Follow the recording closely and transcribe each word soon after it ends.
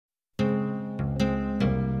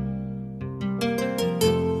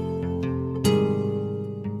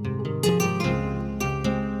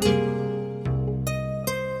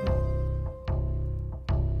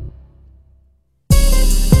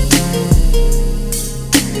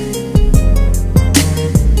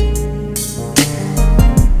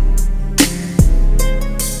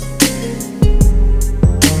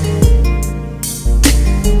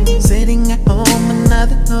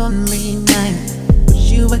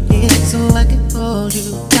so I can hold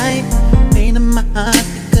you tight. Pain in my heart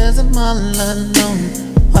because I'm all alone.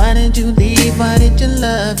 Why did you leave? Why did your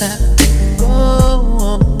love have to go?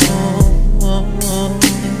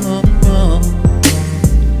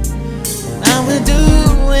 I would do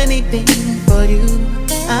anything for you.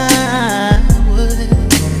 I would.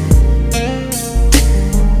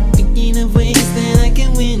 Thinking of ways that I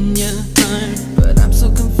can win your heart, but I'm so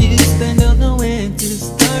confused, I don't know where to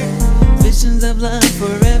start. Visions of love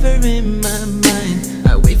forever in my mind.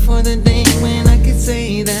 I wait for the day when I can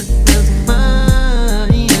say that love's mine.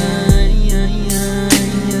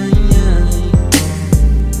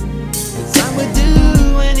 'Cause I would do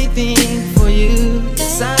anything for you.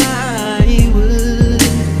 Yes, I would.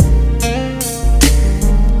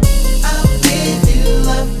 I'll give you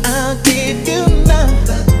love. I'll give you love.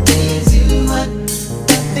 The things you want.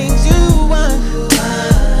 The things you want.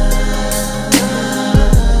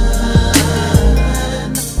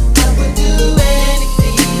 I would do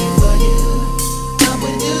anything for you. I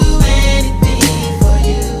would do anything for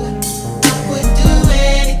you. I would do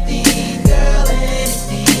anything, girl,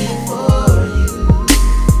 anything for you.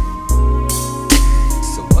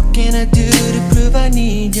 So what can I do to prove I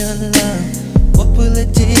need your love? What will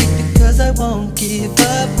it take? Because I won't give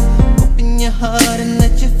up. Open your heart and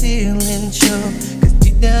let your feelings show. 'Cause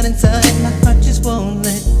deep down inside my heart just won't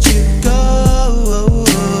let you go.